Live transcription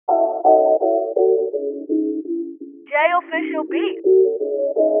J Official Beat.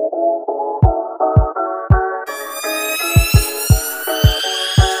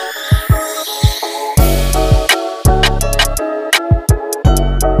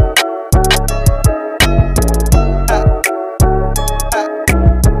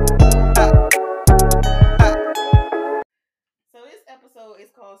 So this episode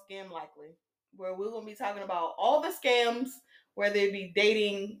is called Scam Likely, where we're gonna be talking about all the scams, whether it be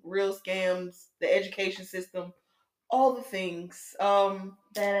dating, real scams, the education system, all the things.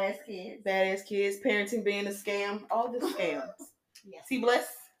 Badass kids, parenting being a scam, all the scams. Yes. See, bless.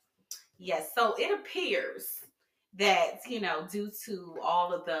 Yes. So it appears that, due to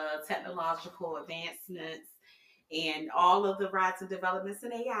all of the technological advancements and all of the rise and developments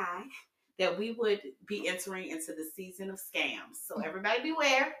in AI, that we would be entering into the season of scams. So everybody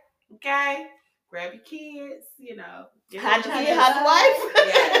beware, okay? Grab your kids, Hide your kid, hide the wife.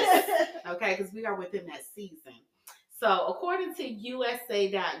 Yes. Okay, because we are within that season. So according to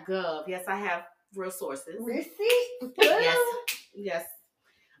USA.gov, yes, I have real sources. Receipts. Yes.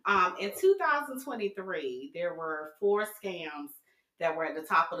 In 2023, there were 4 scams that were at the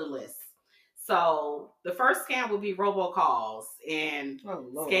top of the list. So the first scam would be robocalls and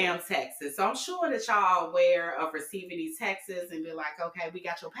scam texts. So I'm sure that y'all are aware of receiving these texts and be like, okay, we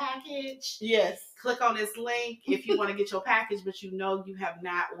got your package. Yes. Click on this link if you want to get your package, but you know you have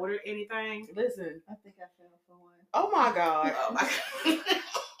not ordered anything. Listen. I think I fell for one. Oh my God. Oh my God.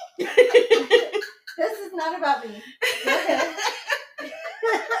 This is not about me.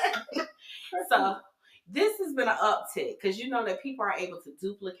 So this has been an uptick because you know that people are able to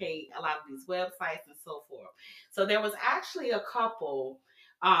duplicate a lot of these websites and so forth. So there was actually a couple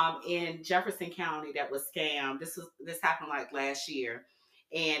in Jefferson County that was scammed. This happened like last year,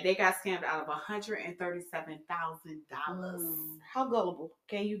 and they got scammed out of $137,000. How gullible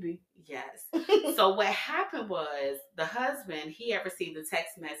can you be? Yes. So what happened was the husband, he had received a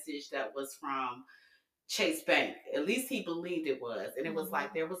text message that was from Chase Bank. At least he believed it was. And it was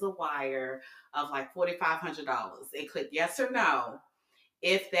like there was a wire of like $4,500. And click yes or no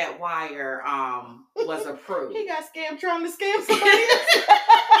if that wire was approved. He got scammed trying to scam somebody else.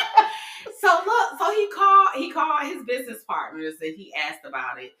 So he called his business partners and he asked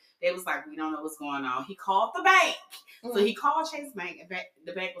about it. They was like, we don't know what's going on. He called the bank. So he called Chase Bank, and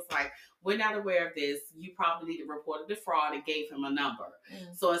the bank was like, we're not aware of this. You probably need to report the fraud, and gave him a number.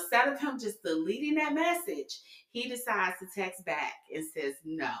 So instead of him just deleting that message, he decides to text back and says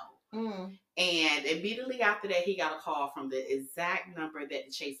no. And immediately after that, he got a call from the exact number that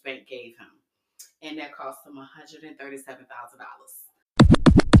the Chase Bank gave him. And that cost him $137,000.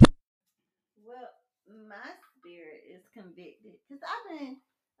 Well, my spirit is convicted because I've been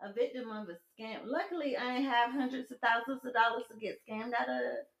a victim of a scam. Luckily, I ain't have hundreds of thousands of dollars to get scammed out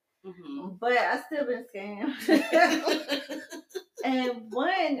of, but I still been scammed. And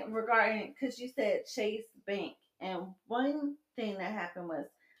one regarding, because you said Chase Bank, and one thing that happened was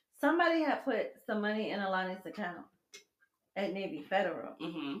somebody had put some money in Alani's account at Navy Federal,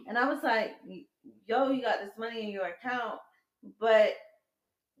 and I was like, "Yo, you got this money in your account," but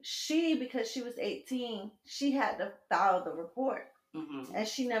because she was 18, she had to file the report. And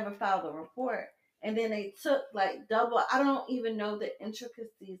she never filed the report. And then they took like double. I don't even know the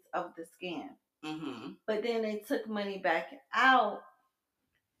intricacies of the scam. But then they took money back out.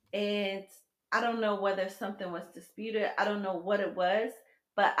 And I don't know whether something was disputed. I don't know what it was.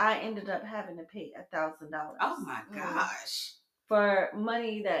 But I ended up having to pay $1,000. Oh my gosh. For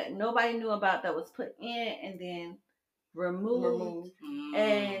money that nobody knew about that was put in and then removed.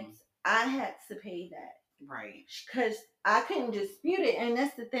 And I had to pay that. Right. Because I couldn't dispute it. And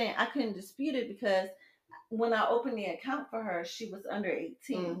that's the thing. I couldn't dispute it because when I opened the account for her, she was under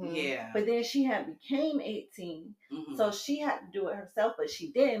 18. Yeah. But then she had became 18. So she had to do it herself, but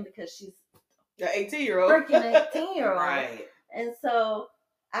she didn't because she's an 18-year-old. Freaking 18-year-old. Right. And so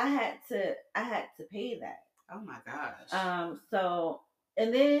I had to pay that. Oh my gosh. So,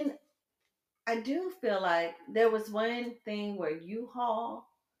 and then I do feel like there was one thing where U-Haul.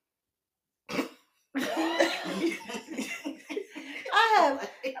 I have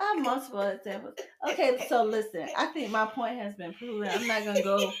multiple examples. Okay, so listen, I think my point has been proven. I'm not gonna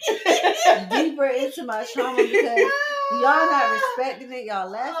go deeper into my trauma because y'all not respecting it. Y'all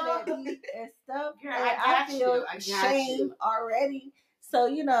laughing at me and stuff. Girl, and I feel shame already. So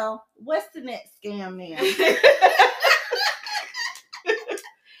what's the next scam now?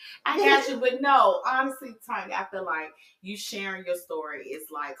 I got you, but no, honestly, Tanya, I feel like you sharing your story is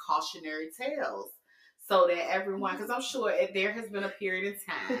like cautionary tales. So that everyone, because I'm sure there has been a period of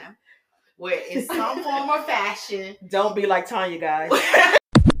time where in some form or fashion. Don't be like Tanya, guys.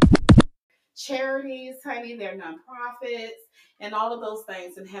 charities, honey, they're nonprofits, and all of those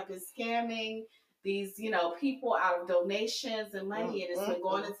things, and have been scamming these, people out of donations and money, and it's been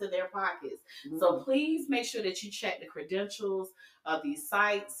going into their pockets. So please make sure that you check the credentials of these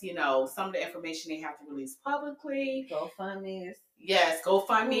sites. Some of the information they have to release publicly. GoFundMe. Yes,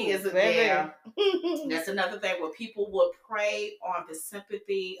 GoFundMe is a That's another thing where people will prey on the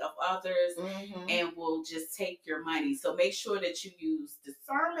sympathy of others and will just take your money. So make sure that you use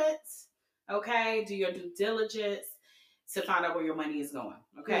discernment. Okay, do your due diligence to find out where your money is going.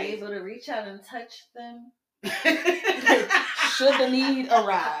 Okay, you're able to reach out and touch them should the need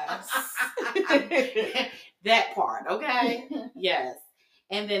arise. That part, okay? Yes.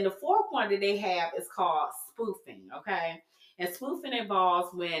 And then the fourth one that they have is called spoofing, okay? And spoofing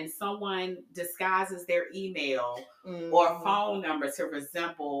involves when someone disguises their email or phone number to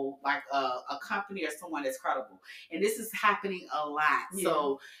resemble like a company or someone that's credible. And this is happening a lot. Yeah.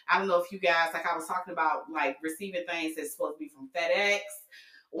 So I don't know if you guys, like I was talking about, like receiving things that's supposed to be from FedEx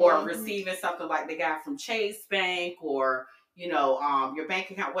or receiving something like they got from Chase Bank or your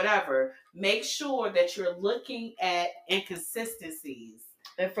bank account, whatever. Make sure that you're looking at inconsistencies.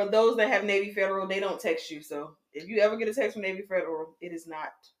 And for those that have Navy Federal, they don't text you. So if you ever get a text from Navy Federal, it is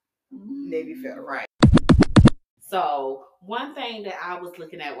not Navy Federal. Right. So one thing that I was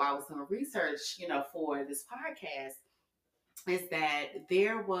looking at while I was doing research, for this podcast is that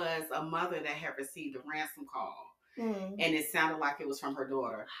there was a mother that had received a ransom call. And it sounded like it was from her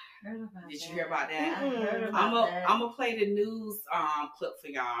daughter. Did you hear about that? I heard about that. I'm gonna play the news clip for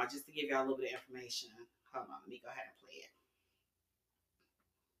y'all just to give y'all a little bit of information. Hold on, let me go ahead and play it.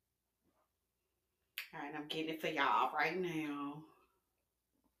 All right, I'm getting it for y'all right now.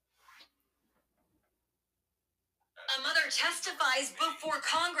 A mother testifies before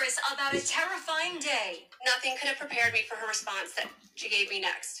Congress about a terrifying day. Nothing could have prepared me for her response that she gave me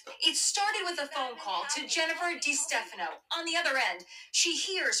next. It started with a phone call to Jennifer DiStefano. On the other end, she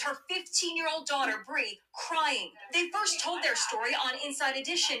hears her 15-year-old daughter, Bree, crying. They first told their story on Inside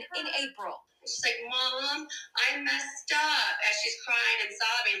Edition in April. She's like, Mom, I messed up, as she's crying and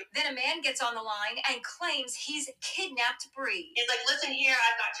sobbing. Then a man gets on the line and claims he's kidnapped Bree. He's like, listen here,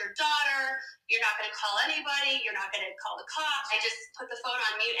 I've got your daughter. You're not going to call anybody. You're not going to call the cops. I just put the phone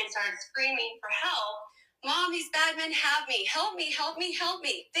on mute and started screaming for help. Mom, these bad men have me. Help me, help me, help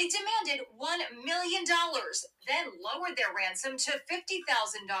me. They demanded $1 million, then lowered their ransom to $50,000.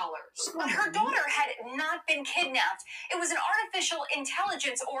 But her daughter had not been kidnapped. It was an artificial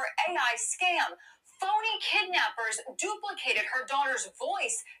intelligence or AI scam. Phony kidnappers duplicated her daughter's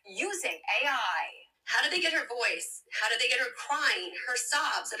voice using AI. How did they get her voice? How did they get her crying, her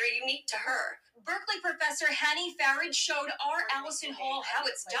sobs that are unique to her? Berkeley professor Hanny Farage showed our Allison Hall how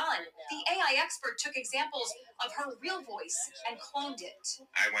it's done. The AI expert took examples of her real voice and cloned it.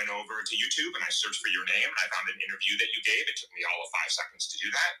 I went over to YouTube and I searched for your name and I found an interview that you gave. It took me all of 5 seconds to do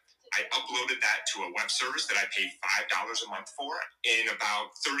that. I uploaded that to a web service that I paid $5 a month for. In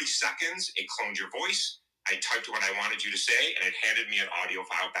about 30 seconds, it cloned your voice. I typed what I wanted you to say, and it handed me an audio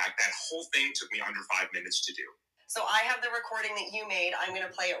file back. That whole thing took me under 5 minutes to do. So I have the recording that you made. I'm going to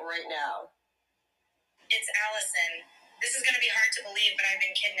play it right now. It's Allison. This is going to be hard to believe, but I've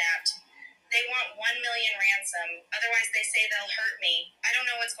been kidnapped. They want $1 million ransom. Otherwise, they say they'll hurt me. I don't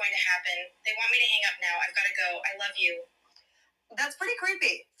know what's going to happen. They want me to hang up now. I've got to go. I love you. That's pretty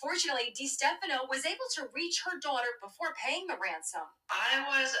creepy. Fortunately, DiStefano was able to reach her daughter before paying the ransom. I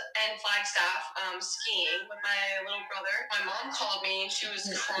was in Flagstaff skiing with my little brother. My mom called me. She was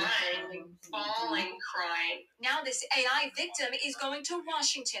crying, bawling, crying. Now this AI victim is going to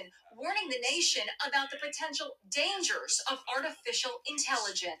Washington, warning the nation about the potential dangers of artificial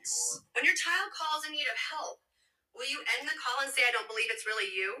intelligence. When your child calls in need of help, will you end the call and say, I don't believe it's really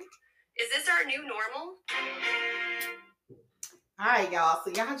you? Is this our new normal? All right, y'all.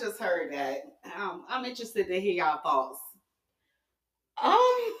 So y'all just heard that. I'm interested to hear y'all thoughts.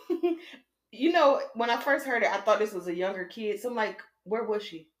 When I first heard it, I thought this was a younger kid. So I'm like, where was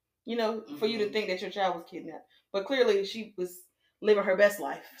she? For you to think that your child was kidnapped. But clearly she was living her best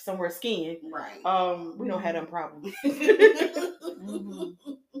life somewhere skiing. Right. We don't have them problems.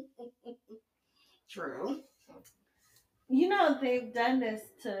 True. They've done this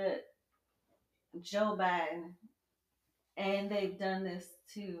to Joe Biden. And they've done this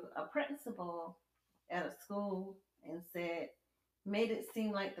to a principal at a school and made it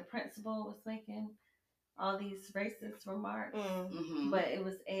seem like the principal was making all these racist remarks. But it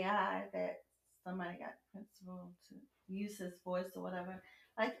was AI that somebody got the principal to use his voice or whatever.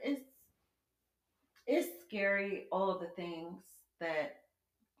 Like, it's scary, all of the things that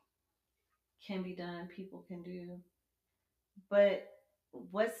can be done, people can do. But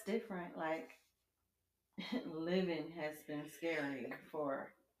what's different? Like, living has been scary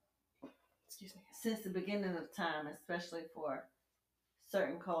for Excuse me. since the beginning of time, especially for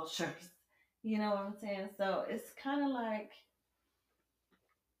certain cultures. You know what I'm saying? So it's kind of like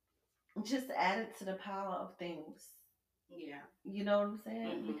just added to the pile of things. Yeah. You know what I'm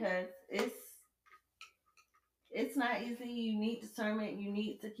saying? Mhm. Because it's not easy. You need discernment. You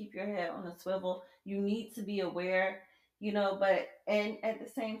need to keep your head on a swivel. You need to be aware. You know, but and at the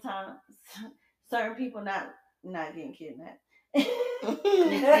same time, certain people not getting kidnapped.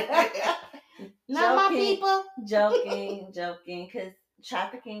 Not my Joking, people. joking, because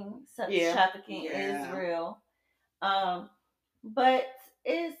sex Yeah. trafficking is Yeah. real. But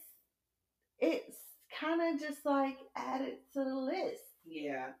it's it's kind of just like added to the list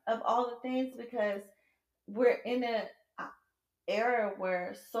Yeah. of all the things because we're in a era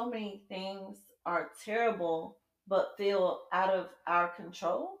where so many things are terrible but feel out of our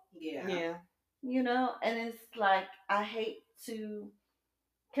control. Yeah. Yeah. You know, and it's like I hate to,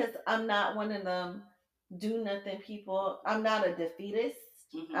 because I'm not one of them do nothing people. I'm not a defeatist.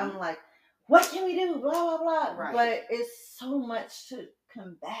 Mhm. I'm like, what can we do? Blah blah blah. Right. But it's so much to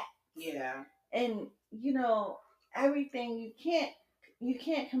combat. Yeah. And you know, everything you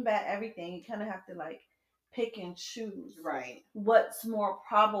can't combat everything. You kind of have to like pick and choose Right. what's more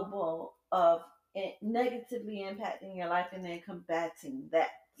probable of it negatively impacting your life and then combating that.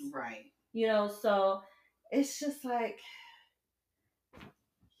 Right. You know, so it's just like,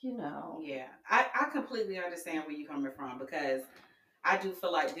 you know. Yeah. I completely understand where you're coming from because I do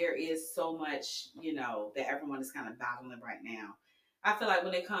feel like there is so much, that everyone is kind of battling right now. I feel like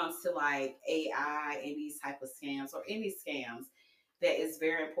when it comes to like AI and these type of scams or any scams, that it's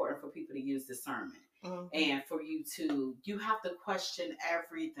very important for people to use discernment. Mhm. And for you have to question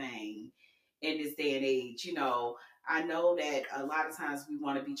everything in this day and age. I know that a lot of times we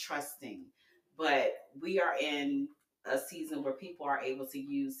want to be trusting, but we are in a season where people are able to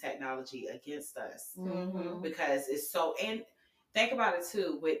use technology against us Mm-hmm. because it's so. And think about it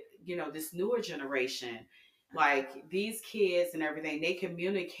too with this newer generation, like these kids and everything, they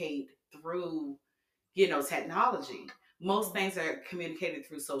communicate through technology. Most things are communicated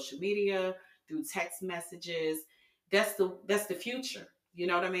through social media, through text messages. That's the future. You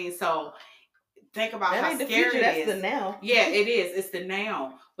know what I mean? So think about That how ain't the scary future, it that's is. the now. Yeah, it is. It's the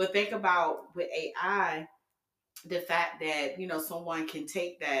now. But think about with AI, the fact that someone can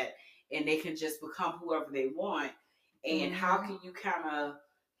take that and they can just become whoever they want. And how can you kind of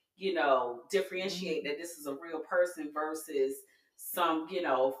differentiate that this is a real person versus some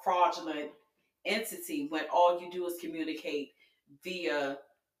fraudulent entity when all you do is communicate via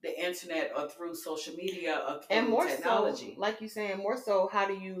the internet or through social media or through And more technology. so, like you saying, more so, how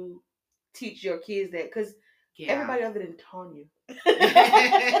do you teach your kids that? Because everybody other than Tanya.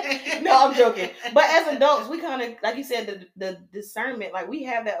 No, I'm joking. But as adults, we kind of, like you said, the discernment, like we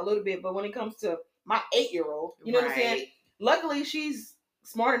have that a little bit. But when it comes to my 8-year-old, you know what I'm saying? Luckily, she's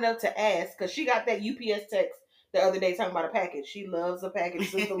smart enough to ask because she got that UPS text the other day talking about a package. She loves a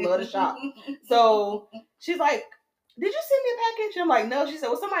package. Sister love to shop. So she's like, "Did you send me a package?" I'm like, "No." She said,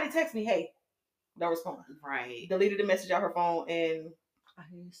 "Well, somebody text me. Hey, don't respond." Right. Deleted the message out her phone and. Are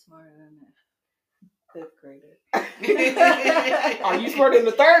you smarter than that? Fifth grader. Are you smarter than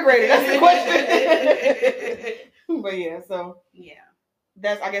the third grader? That's the question. But yeah, so yeah,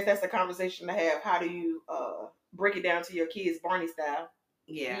 I guess that's the conversation to have. How do you break it down to your kids, Barney style?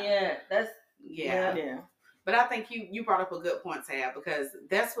 Yeah, that's yeah. But I think you brought up a good point, Tab, because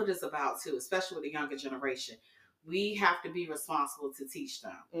that's what it's about too, especially with the younger generation. We have to be responsible to teach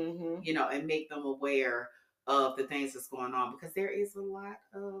them, and make them aware of the things that's going on because there is a lot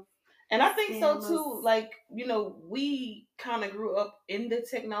of. And I think so too. Like we kind of grew up in the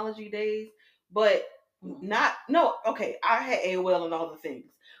technology days, but okay. I had AOL and all the things,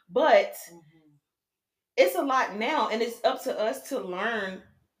 but it's a lot now, and it's up to us to learn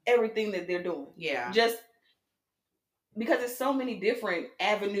everything that they're doing. Yeah, just because there's so many different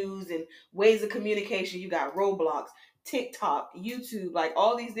avenues and ways of communication. You got Roblox, TikTok, YouTube, like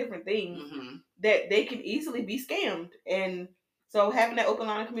all these different things that they can easily be scammed. And so having that open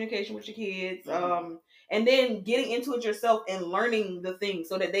line of communication with your kids, and then getting into it yourself and learning the things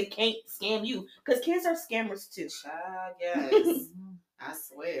so that they can't scam you. Because kids are scammers too. Yes. I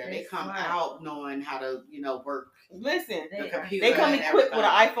swear. They come out knowing how to, work Listen, the computer. They come equipped with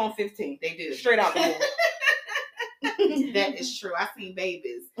an iPhone 15. They do. Straight out the board. That is true. I've seen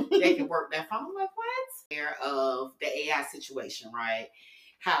babies that can work that phone. I'm like, what? Aware of the AI situation, right?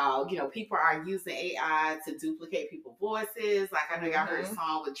 How, people are using AI to duplicate people's voices. Like I know y'all heard a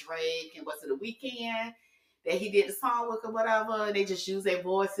song with Drake and was it a Weekend? that he did the song with or whatever. They just use their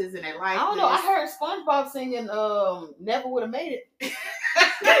voices and their likeness. I don't know. I heard SpongeBob singing "Never Would Have Made It."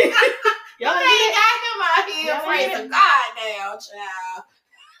 Y'all ain't got him out here. Y'all Praise ain't- the God now, child.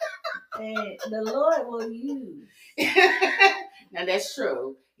 And the Lord will use. Now that's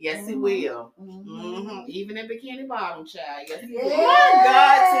true. Yes, He Mhm. will. Mhm. Even in Bikini Bottom, child. Yes, He Yes. will. My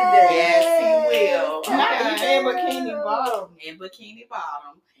God, today. Yes, He will. Not Okay. even Bikini Bottom. In Bikini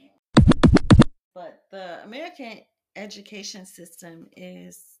Bottom. But the American education system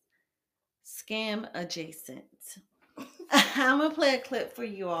is scam adjacent. I'm going to play a clip for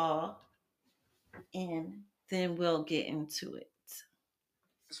you all, and then we'll get into it.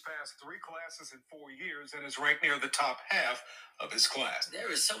 He's passed 3 classes in 4 years and is ranked near the top half of his class.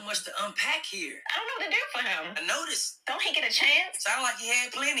 There is so much to unpack here. I don't know what to do for him. I noticed. Don't he get a chance? Sound like he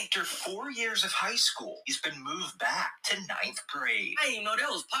had plenty. After 4 years of high school, he's been moved back to 9th grade. I didn't even know that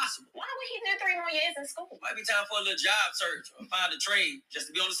was possible. Why would he do 3 more years in school? Might be time for a little job search or find a trade just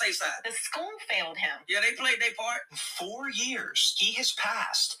to be on the safe side. The school failed him. Yeah, they played their part. In 4 years, he has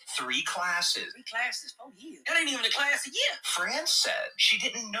passed 3 classes. 3 classes, 4 years. That ain't even a class a year. Fran said she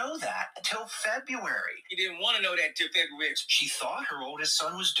didn't know that until February. You didn't want to know that till February. She thought her oldest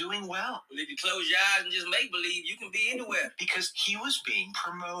son was doing well Well, if you close your eyes and just make believe, you can be anywhere. because he was being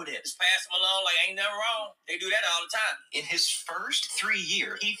promoted. Just pass them along like ain't nothing wrong. They do that all the time. In his first 3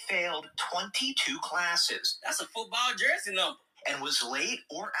 years, he failed 22 classes That's a football jersey number. and was late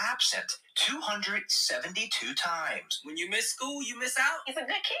or absent 272 times. When you miss school, you miss out. He's a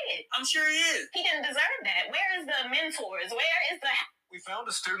good kid. I'm sure he is. He didn't deserve that. Where is the mentors? Where is the... We found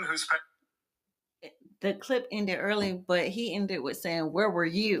a student who's The clip ended early, but he ended with saying, "Where were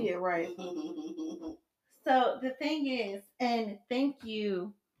you?" Yeah, right. So the thing is, and thank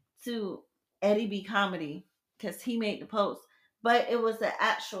you to Eddie B. Comedy, because he made the post, but it was an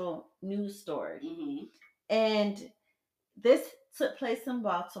actual news story. And this took place in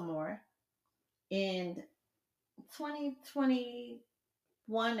Baltimore in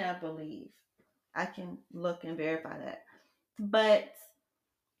 2021, I believe. I can look and verify that. But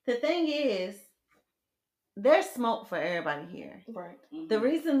the thing is, there's smoke for everybody here. Right. The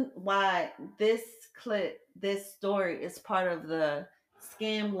reason why this clip, this story is part of the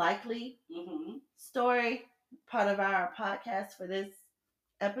Scam Likely story, part of our podcast for this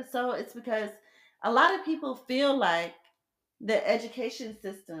episode, it's because a lot of people feel like the education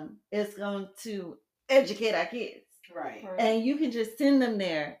system is going to educate our kids. Right. And you can just send them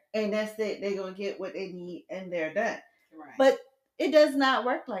there and that's it. They're going to get what they need and they're done. Right. But it does not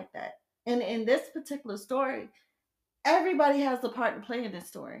work like that. And in this particular story, everybody has a part to play in this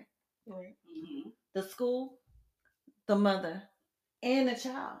story. Right. The school, the mother, and the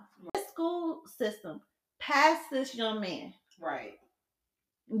child. The school system passed this young man Right.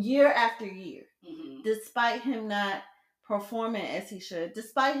 year after year, Mm-hmm. despite him not performing as he should,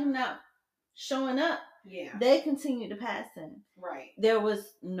 despite him not showing up. Yeah. They continued to pass him. Right. There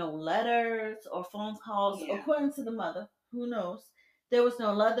was no letters or phone calls, Yeah. according to the mother. Who knows? There was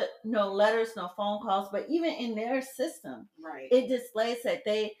no letters, no phone calls. But even in their system, Right. it displays that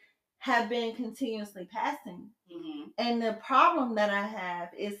they have been continuously passing. Mm-hmm. And the problem that I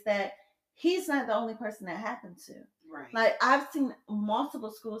have is that he's not the only person that happened to. Right. Like, I've seen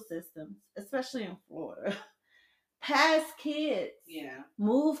multiple school systems, especially in Florida, pass kids, Yeah.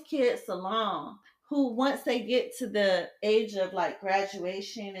 move kids along, who once they get to the age of like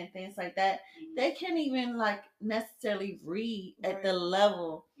graduation and things like that, they can't even like necessarily read at the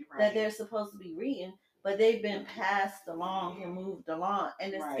level that they're supposed to be reading, but they've been passed along and moved along.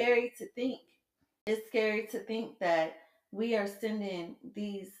 And it's scary to think. It's scary to think that we are sending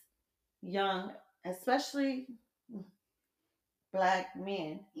these young, especially Black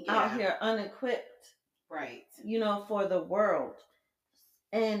men, out here unequipped, right, for the world.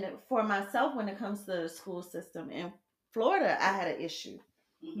 And for myself, when it comes to the school system in Florida, I had an issue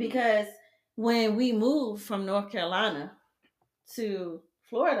because when we moved from North Carolina to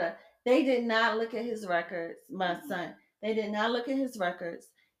Florida, they did not look at his records. My son, they did not look at his records.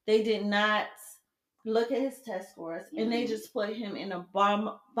 They did not look at his test scores, and they just put him in the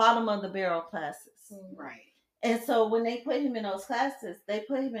bottom of the barrel classes. Right. And so when they put him in those classes, they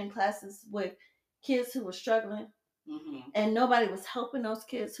put him in classes with kids who were struggling. And nobody was helping those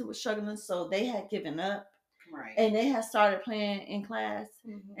kids who were struggling, so they had given up. Right. And they had started playing in class.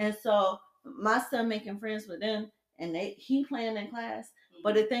 And so my son making friends with them, and he playing in class.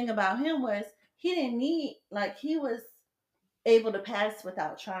 But the thing about him was he didn't need, he was able to pass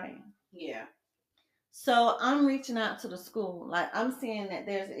without trying. Yeah. So I'm reaching out to the school. I'm seeing that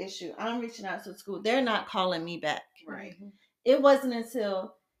there's an issue. I'm reaching out to the school. They're not calling me back. Right. It wasn't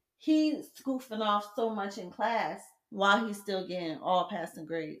until he's goofing off so much in class while he's still getting all passing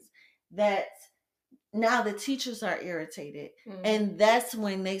grades that now the teachers are irritated. And that's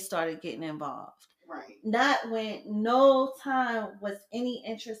when they started getting involved. Right. Not when no time was any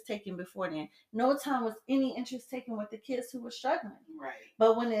interest taken before then. No time was any interest taken with the kids who were struggling. Right.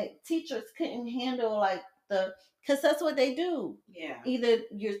 But when the teachers couldn't handle like because that's what they do. Yeah. Either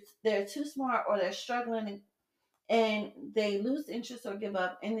they're too smart or they're struggling and they lose interest or give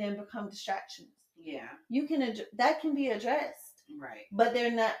up and then become distractions. Yeah. That can be addressed. Right. But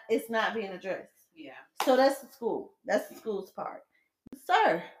it's not being addressed. Yeah. So that's the school. That's the school's part.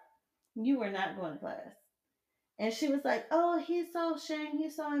 Sir, you were not going to class. And she was like, oh, he's so ashamed.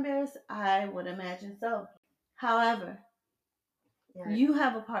 He's so embarrassed. I would imagine so. However, you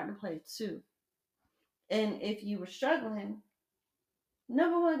have a part to play too. And if you were struggling,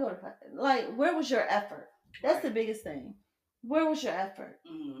 number one, go to class. Like, where was your effort? That's the biggest thing. Where was your effort?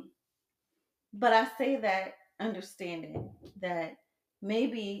 Mm-hmm. But I say that understanding that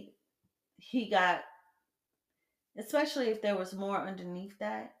maybe he got, especially if there was more underneath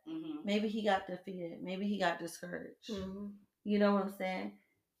that, maybe he got defeated. Maybe he got discouraged. Mm-hmm. You know what I'm saying?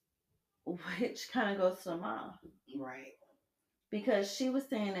 Which kind of goes to the mom. Right. Because she was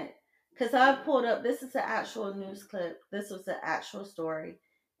saying it, because I pulled up, this is an actual news clip. This was an actual story.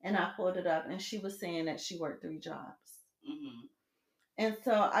 And I pulled it up and she was saying that she worked 3 jobs. Mm-hmm. And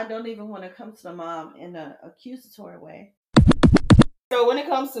so I don't even want to come to the mom in an accusatory way. So when it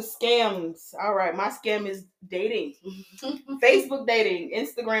comes to scams, all right, my scam is dating. Facebook dating,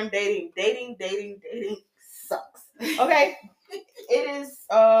 Instagram dating. Dating sucks. Okay? It is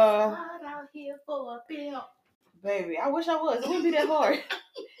Not out here for a bill. Baby, I wish I was. It wouldn't be that hard.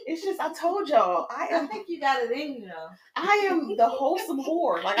 It's just, I told y'all, I think you got it in you though. I am the wholesome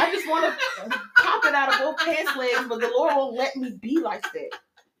whore. Like, I just want to pop it out of both pants legs, but the Lord won't let me be like that.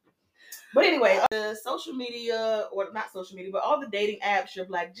 But anyway, the social media, or not social media, but all the dating apps, your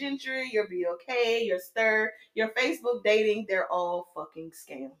Black Gentry, your BOK, your Stir, your Facebook dating, they're all fucking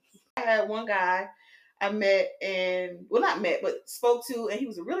scams. I had one guy I met but spoke to, and he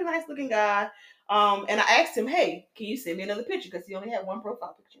was a really nice looking guy. And I asked him, hey, can you send me another picture? Because he only had one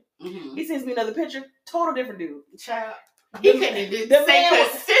profile picture. Mm-hmm. He sends me another picture, total different dude. Child. He couldn't even stay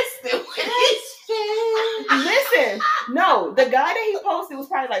consistent with his Listen, no, the guy that he posted was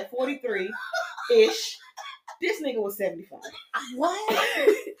probably like 43-ish. This nigga was 75. What?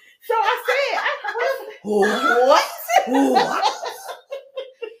 So I said, what?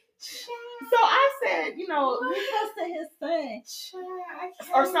 So I said, you know, he posted his thing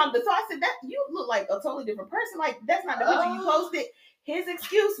or something. So I said, that you look like a totally different person. Like, that's not the picture you posted. His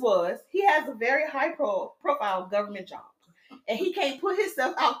excuse was he has a very high profile government job, and he can't put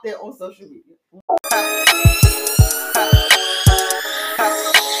himself out there on social media.